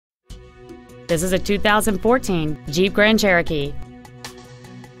This is a 2014 Jeep Grand Cherokee.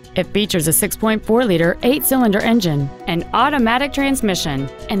 It features a 6.4-liter 8-cylinder engine, an automatic transmission,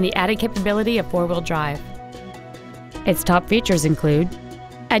 and the added capability of 4-wheel drive. Its top features include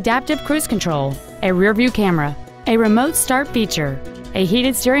adaptive cruise control, a rear-view camera, a remote start feature, a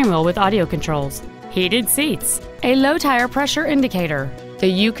heated steering wheel with audio controls, heated seats, a low tire pressure indicator,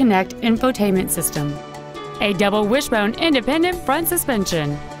 the Uconnect infotainment system, a double wishbone independent front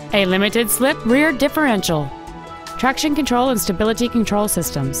suspension, a limited slip rear differential, traction control and stability control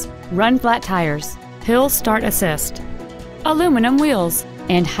systems, run flat tires, hill start assist, aluminum wheels,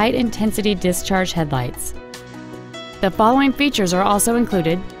 and high-intensity discharge headlights. The following features are also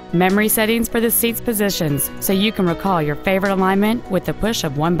included: memory settings for the seat's positions so you can recall your favorite alignment with the push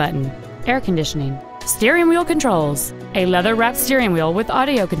of one button, air conditioning, steering wheel controls, a leather-wrapped steering wheel with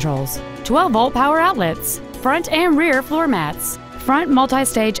audio controls, 12-volt power outlets, front and rear floor mats, front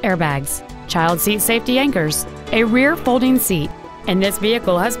multi-stage airbags, child seat safety anchors, a rear folding seat, and this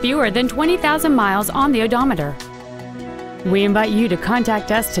vehicle has fewer than 20,000 miles on the odometer. We invite you to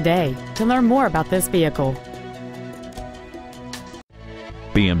contact us today to learn more about this vehicle.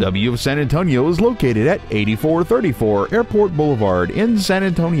 BMW of San Antonio is located at 8434 Airport Boulevard in San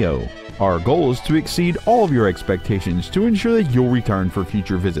Antonio. Our goal is to exceed all of your expectations to ensure that you'll return for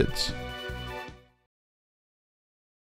future visits.